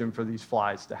mutation for these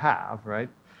flies to have, right?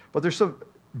 But there's some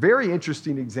very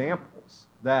interesting examples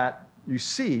that you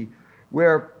see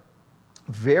where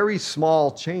very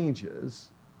small changes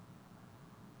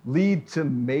lead to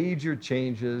major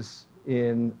changes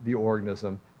in the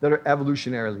organism that are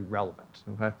evolutionarily relevant,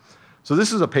 okay? So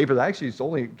this is a paper that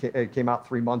actually it came out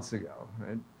 3 months ago,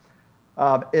 right?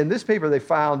 In this paper, they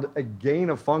found a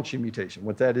gain-of-function mutation.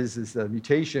 What that is a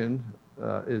mutation,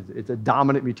 it's a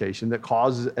dominant mutation that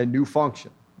causes a new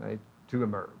function, right, to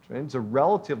emerge. Right? It's a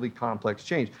relatively complex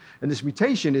change. And this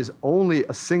mutation is only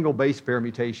a single base pair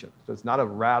mutation. So it's not a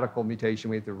radical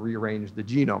mutation. We have to rearrange the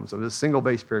genome. So it's a single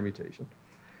base pair mutation.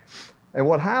 And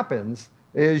what happens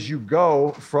is you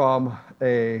go from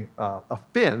a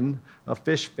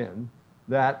fish fin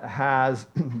that has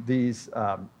these,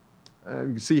 you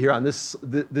can see here on this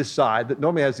side, that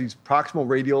normally has these proximal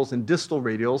radials and distal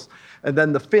radials, and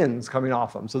then the fins coming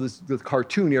off them. So the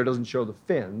cartoon here doesn't show the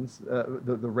fins,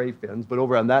 the ray fins, but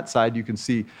over on that side you can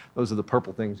see those are the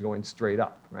purple things going straight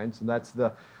up, right? So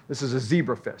this is a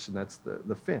zebrafish, and that's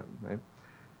the fin, right?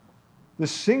 The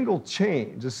single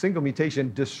change, the single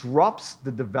mutation disrupts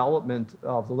the development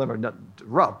of the limb, or not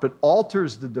disrupt, but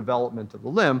alters the development of the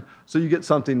limb, so you get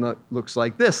something that looks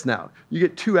like this now. You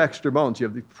get 2 extra bones. You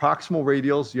have the proximal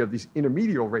radials, you have these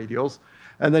intermedial radials,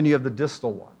 and then you have the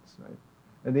distal ones, right?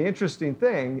 And the interesting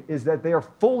thing is that they are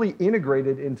fully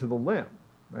integrated into the limb,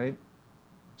 right?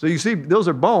 So you see, those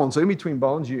are bones. So in between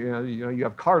bones, you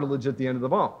have cartilage at the end of the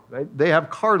bone, right? They have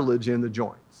cartilage in the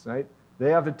joints, right? They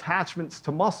have attachments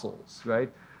to muscles,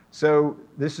 right? So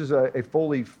this is a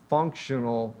fully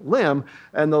functional limb,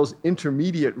 and those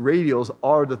intermediate radials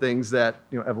are the things that,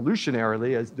 you know,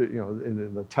 evolutionarily, as you know,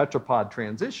 in the tetrapod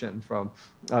transition from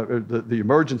the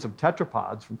emergence of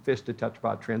tetrapods from fish to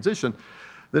tetrapod transition,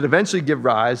 that eventually give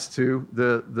rise to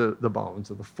the bones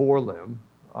of the forelimb,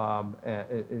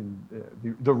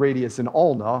 the radius and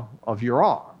ulna of your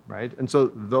arm. Right? And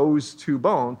so those 2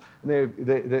 bones,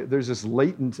 there's this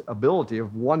latent ability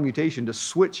of one mutation to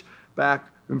switch back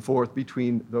and forth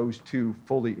between those 2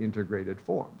 fully integrated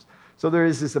forms. So there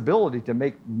is this ability to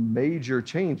make major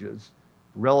changes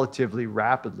relatively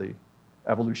rapidly,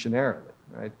 evolutionarily.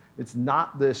 Right? It's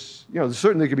not this, you know,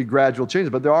 certainly there could be gradual changes,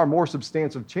 but there are more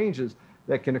substantive changes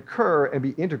that can occur and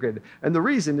be integrated. And the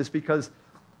reason is because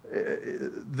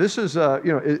this is,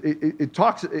 you know,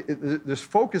 this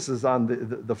focuses on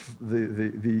the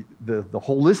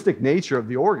holistic nature of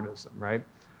the organism, right?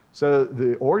 So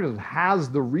the organism has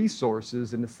the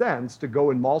resources, in a sense, to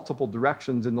go in multiple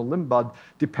directions in the limb bud,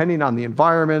 depending on the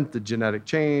environment, the genetic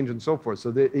change, and so forth.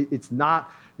 So it's not,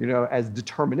 you know, as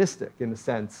deterministic, in a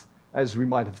sense, as we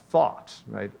might have thought,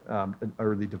 right, in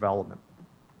early development.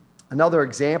 Another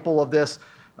example of this,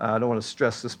 I don't want to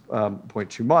stress this point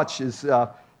too much, is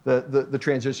the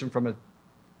transition from a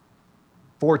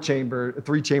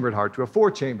 3-chambered heart to a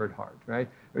 4-chambered heart, right?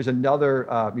 There's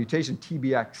another mutation,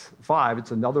 TBX5.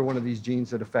 It's another one of these genes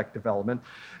that affect development.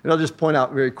 And I'll just point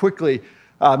out very quickly,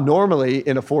 normally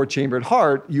in a 4-chambered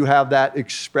heart, you have that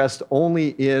expressed only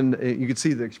in, you can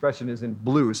see the expression is in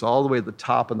blue, so all the way at the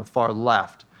top on the far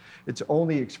left. It's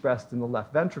only expressed in the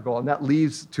left ventricle, and that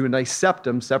leads to a nice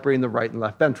septum separating the right and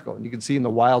left ventricle. And you can see in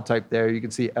the wild type there, you can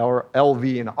see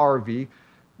LV and RV,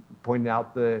 pointing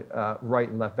out the right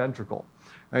and left ventricle.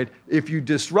 Right? If you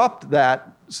disrupt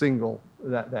that gene,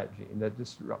 that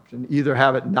disruption, either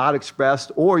have it not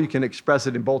expressed or you can express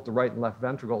it in both the right and left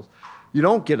ventricles, you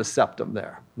don't get a septum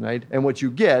there, right? And what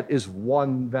you get is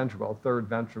one ventricle, a third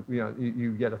ventricle,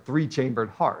 you get a 3-chambered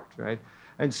heart, right?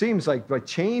 And it seems like by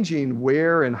changing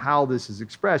where and how this is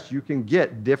expressed, you can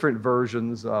get different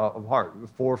versions of heart, the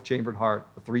four-chambered heart,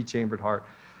 the three-chambered heart.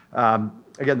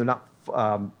 Again, they're not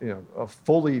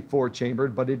fully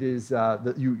four-chambered, but it is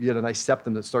that you get a nice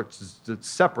septum that starts to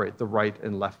separate the right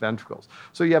and left ventricles.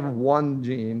 So you have one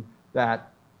gene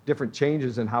that different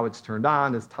changes in how it's turned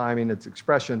on, its timing, its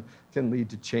expression can lead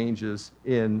to changes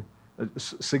in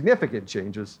significant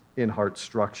changes in heart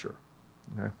structure.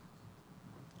 Okay.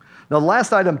 Now, the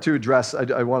last item to address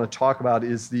I want to talk about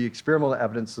is the experimental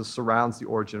evidence that surrounds the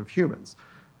origin of humans.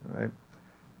 Right?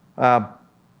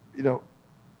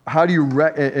 How do you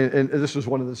and this is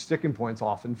one of the sticking points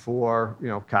often for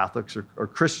Catholics or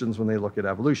Christians when they look at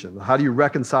evolution. How do you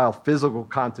reconcile physical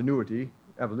continuity,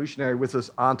 evolutionary, with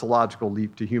this ontological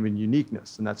leap to human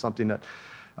uniqueness? And that's something that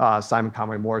Simon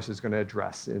Conway Morris is going to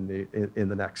address in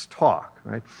the next talk,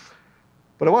 right?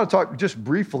 But I want to talk just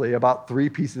briefly about three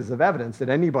pieces of evidence that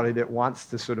anybody that wants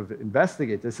to sort of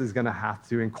investigate this is going to have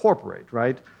to incorporate,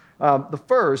 right? The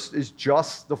first is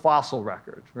just the fossil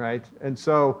record, right? And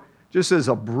so, just as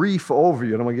a brief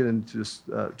overview, I don't want to get into this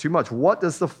too much. What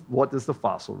does the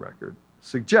fossil record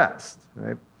suggest,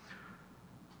 right?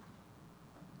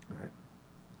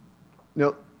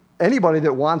 Anybody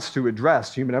that wants to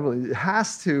address human evolution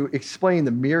has to explain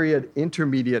the myriad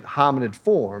intermediate hominid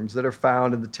forms that are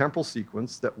found in the temporal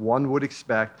sequence that one would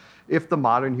expect if the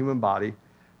modern human body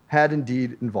had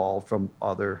indeed evolved from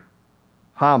other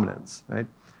hominids, right?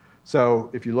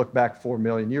 So if you look back 4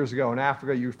 million years ago in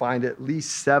Africa, you find at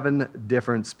least 7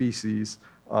 different species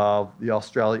of the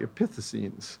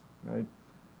Australopithecines, right?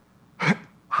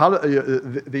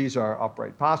 These are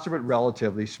upright posture, but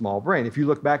relatively small brain. If you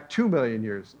look back 2 million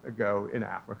years ago in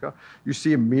Africa, you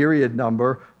see a myriad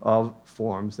number of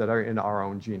forms that are in our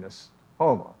own genus,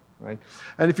 Homo, right?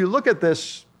 And if you look at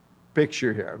this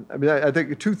picture here, I mean, I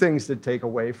think 2 things to take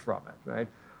away from it, right?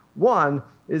 One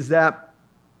is that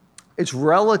it's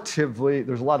relatively,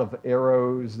 there's a lot of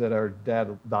arrows that are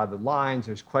dotted lines,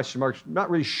 there's question marks. I'm not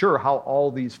really sure how all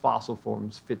these fossil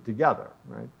forms fit together,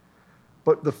 right?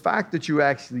 But the fact that you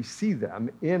actually see them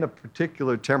in a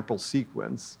particular temporal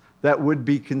sequence that would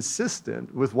be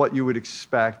consistent with what you would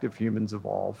expect if humans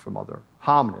evolved from other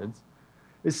hominids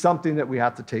is something that we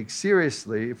have to take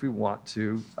seriously if we want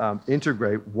to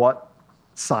integrate what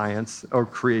science or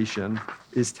creation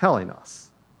is telling us,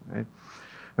 right?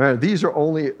 These are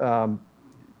only,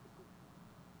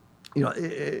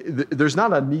 there's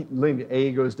not a neat link,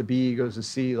 A goes to B goes to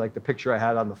C, like the picture I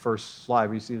had on the first slide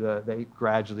where you see the ape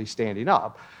gradually standing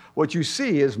up. What you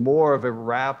see is more of a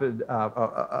rapid,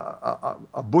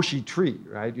 a bushy tree,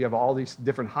 right? You have all these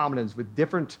different hominids with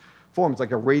different forms,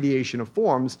 like a radiation of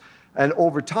forms, and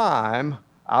over time,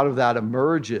 out of that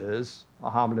emerges a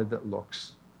hominid that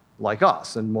looks like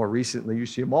us. And more recently, you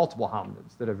see multiple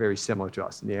hominids that are very similar to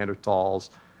us, Neanderthals,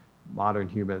 modern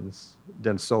humans,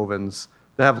 Denisovans,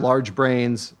 that have large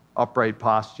brains, upright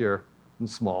posture, and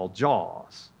small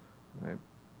jaws. Right?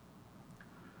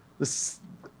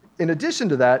 In addition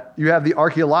to that, you have the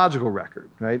archaeological record,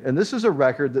 right? And this is a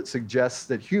record that suggests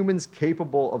that humans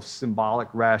capable of symbolic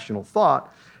rational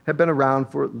thought have been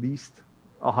around for at least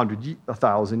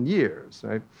 1,000 years,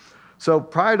 right? So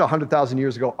prior to 100,000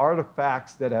 years ago,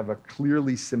 artifacts that have a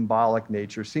clearly symbolic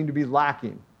nature seem to be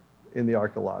lacking in the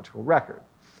archaeological record.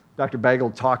 Dr. Bagel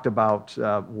talked about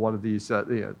one of these,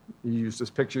 he used this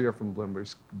picture here from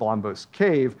Blombos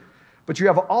Cave, but you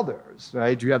have others,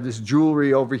 right? You have this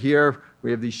jewelry over here.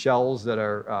 We have these shells that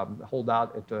are hold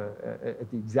out at the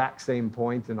exact same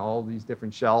point in all these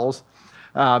different shells.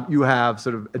 You have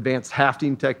sort of advanced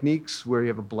hafting techniques where you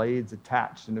have blades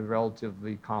attached in a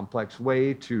relatively complex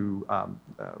way to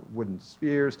wooden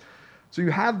spears. So you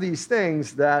have these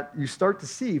things that you start to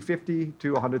see 50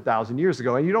 to 100,000 years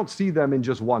ago, and you don't see them in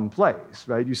just one place,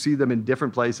 right? You see them in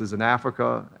different places in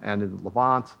Africa and in the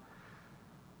Levant,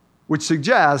 which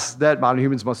suggests that modern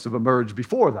humans must have emerged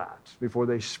before that, before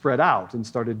they spread out and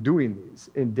started doing these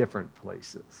in different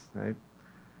places, right?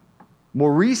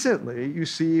 More recently, you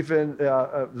see even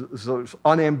sort of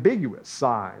unambiguous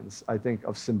signs, I think,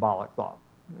 of symbolic thought,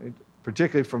 right?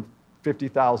 Particularly from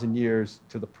 50,000 years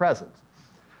to the present.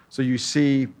 So you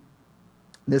see, in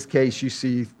this case, you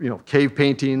see, cave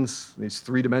paintings, these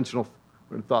three-dimensional,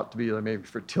 thought to be like maybe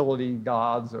fertility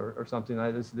gods or something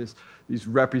like this. These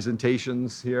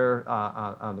representations here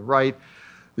on the right,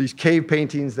 these cave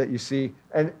paintings that you see,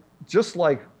 and just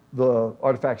like the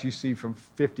artifacts you see from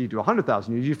 50 to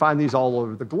 100,000 years, you find these all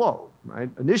over the globe, right?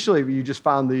 Initially, you just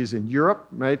found these in Europe,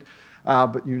 right?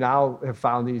 But you now have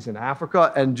found these in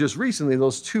Africa, and just recently,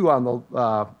 those two on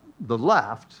the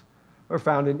left are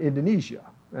found in Indonesia,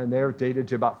 and they're dated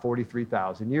to about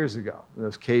 43,000 years ago,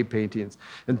 those cave paintings.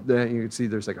 And then you can see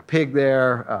there's like a pig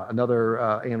there, another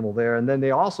animal there, and then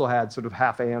they also had sort of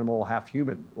half animal, half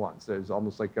human ones. There's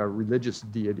almost like a religious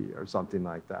deity or something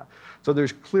like that. So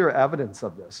there's clear evidence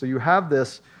of this. So you have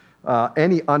this,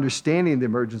 any understanding of the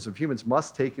emergence of humans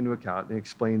must take into account and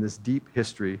explain this deep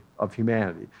history of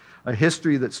humanity, a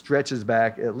history that stretches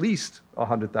back at least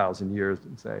 100,000 years,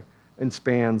 and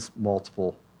spans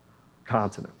multiple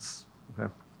continents. Okay.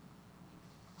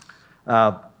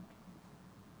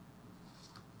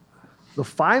 The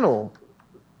final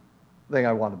thing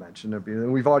I want to mention,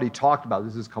 and we've already talked about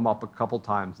this has come up a couple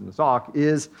times in the talk,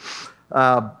 is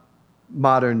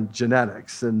modern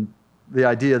genetics and the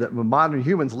idea that when modern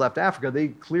humans left Africa, they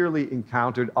clearly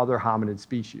encountered other hominid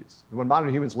species. When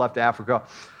modern humans left Africa,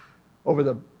 over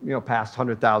the past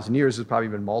 100,000 years, there's probably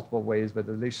been multiple ways, but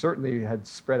they certainly had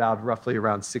spread out roughly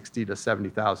around 60 to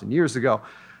 70,000 years ago.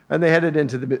 And they headed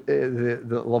into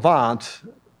the Levant.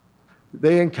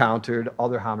 They encountered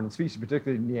other hominid species,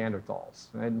 particularly Neanderthals.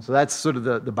 Right? And so that's sort of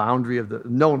the boundary of the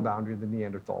known boundary of the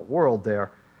Neanderthal world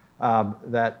there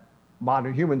that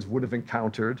modern humans would have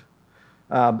encountered.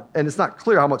 And it's not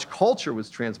clear how much culture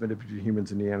was transmitted between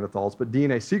humans and Neanderthals, but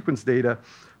DNA sequence data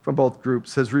from both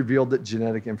groups has revealed that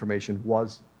genetic information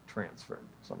was transferred.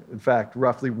 So, in fact,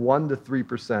 roughly 1% to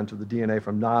 3% of the DNA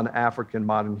from non-African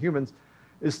modern humans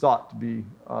is thought to be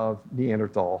of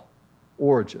Neanderthal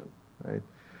origin. Right?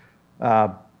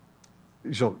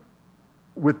 So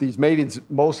with these matings,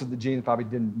 most of the genes probably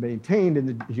didn't maintained in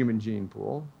the human gene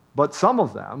pool, but some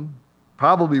of them,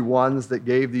 probably ones that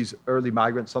gave these early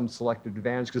migrants some selective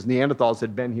advantage, because Neanderthals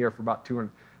had been here for about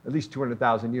at least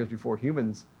 200,000 years before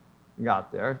humans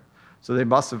got there. So they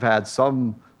must have had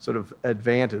some sort of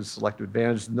advantage, selective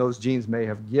advantage, and those genes may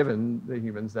have given the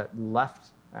humans that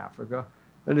left Africa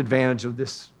an advantage of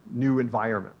this new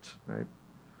environment. Right?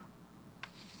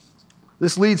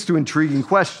 This leads to intriguing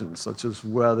questions, such as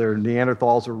whether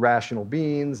Neanderthals are rational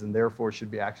beings and therefore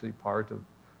should be actually part of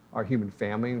our human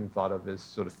family and thought of as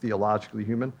sort of theologically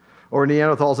human, or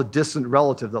Neanderthals a distant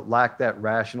relative that lacked that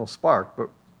rational spark, but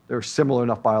they're similar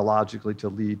enough biologically to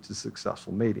lead to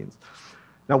successful matings.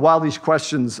 Now, while these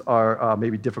questions are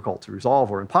maybe difficult to resolve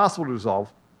or impossible to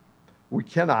resolve, we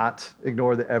cannot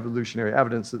ignore the evolutionary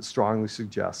evidence that strongly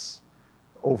suggests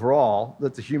overall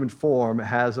that the human form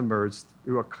has emerged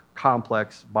through a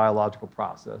complex biological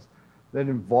process that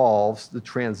involves the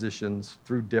transitions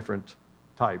through different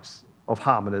types of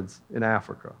hominids in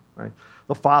Africa. Right?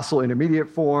 The fossil intermediate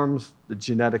forms, the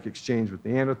genetic exchange with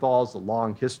Neanderthals, the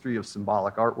long history of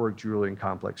symbolic artwork, jewelry, and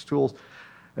complex tools,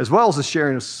 as well as the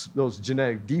sharing of those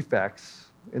genetic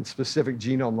defects in specific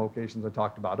genome locations I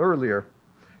talked about earlier,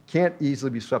 can't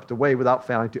easily be swept away without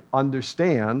failing to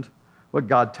understand what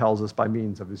God tells us by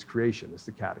means of his creation, as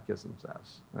the Catechism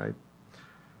says. Right?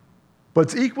 But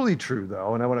it's equally true,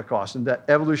 though, and I want to caution, that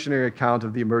evolutionary account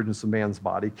of the emergence of man's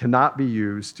body cannot be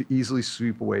used to easily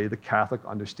sweep away the Catholic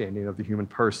understanding of the human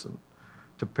person.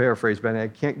 To paraphrase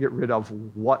Benedict, can't get rid of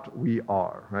what we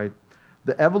are, right?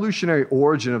 The evolutionary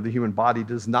origin of the human body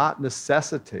does not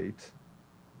necessitate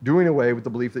doing away with the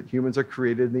belief that humans are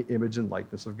created in the image and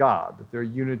likeness of God, that they're a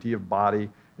unity of body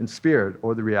and spirit,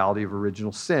 or the reality of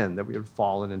original sin, that we have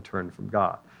fallen and turned from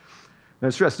God. And I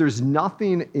stress, there's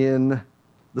nothing in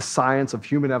the science of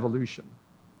human evolution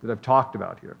that I've talked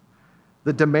about here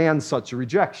that demands such a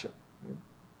rejection.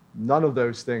 None of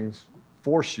those things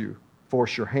force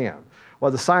your hand.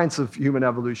 While the science of human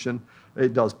evolution,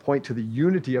 it does point to the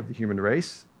unity of the human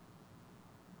race,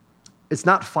 it's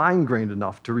not fine-grained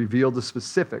enough to reveal the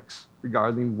specifics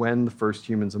regarding when the first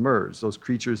humans emerged, those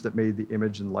creatures that made in the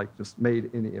image and likeness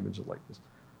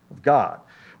of God.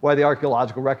 While the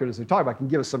archaeological record, as we talked about, can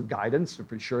give us some guidance, we're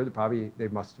pretty sure that probably they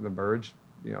must have emerged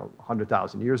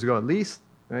 100,000 years ago at least,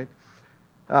 right?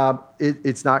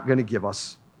 It's not going to give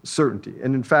us certainty.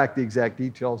 And in fact, the exact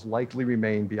details likely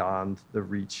remain beyond the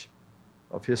reach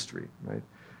of history, right?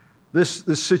 This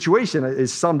situation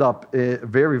is summed up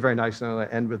very, very nicely, and I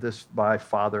end with this by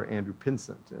Father Andrew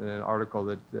Pinsent in an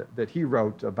article that he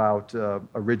wrote about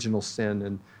original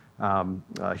sin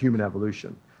and human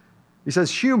evolution. He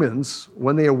says, humans,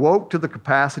 when they awoke to the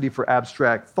capacity for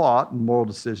abstract thought and moral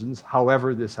decisions,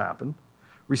 however this happened,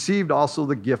 received also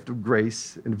the gift of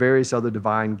grace and various other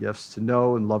divine gifts to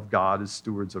know and love God as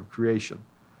stewards of creation.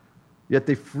 Yet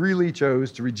they freely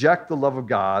chose to reject the love of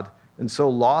God and so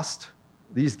lost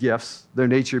these gifts, their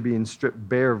nature being stripped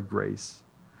bare of grace.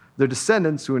 Their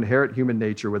descendants who inherit human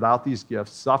nature without these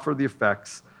gifts suffer the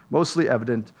effects mostly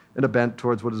evident in a bent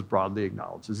towards what is broadly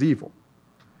acknowledged as evil.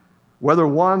 Whether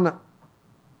one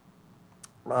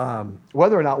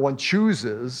whether or not one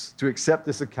chooses to accept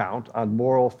this account on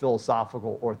moral,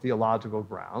 philosophical, or theological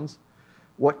grounds,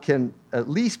 what can at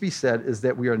least be said is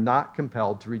that we are not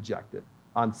compelled to reject it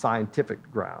on scientific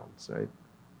grounds, right?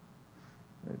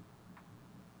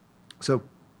 So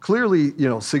clearly,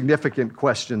 significant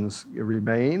questions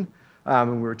remain.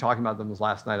 And we were talking about them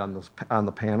last night on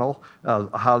the panel.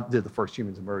 How did the first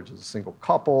humans emerge as a single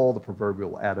couple, the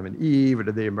proverbial Adam and Eve, or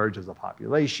did they emerge as a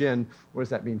population? What does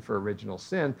that mean for original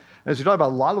sin? And as we talk about,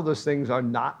 a lot of those things are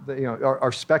not,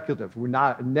 are speculative. We're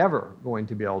never going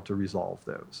to be able to resolve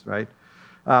those, right?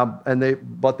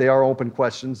 But they are open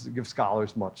questions that give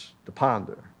scholars much to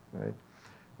ponder, right?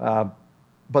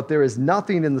 But there is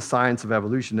nothing in the science of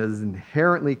evolution that is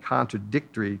inherently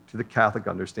contradictory to the Catholic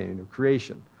understanding of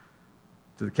creation,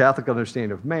 to the Catholic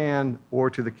understanding of man, or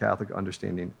to the Catholic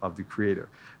understanding of the Creator.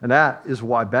 And that is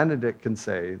why Benedict can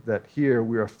say that here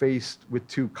we are faced with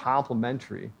two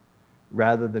complementary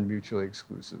rather than mutually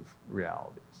exclusive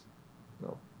realities.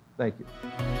 So, thank you.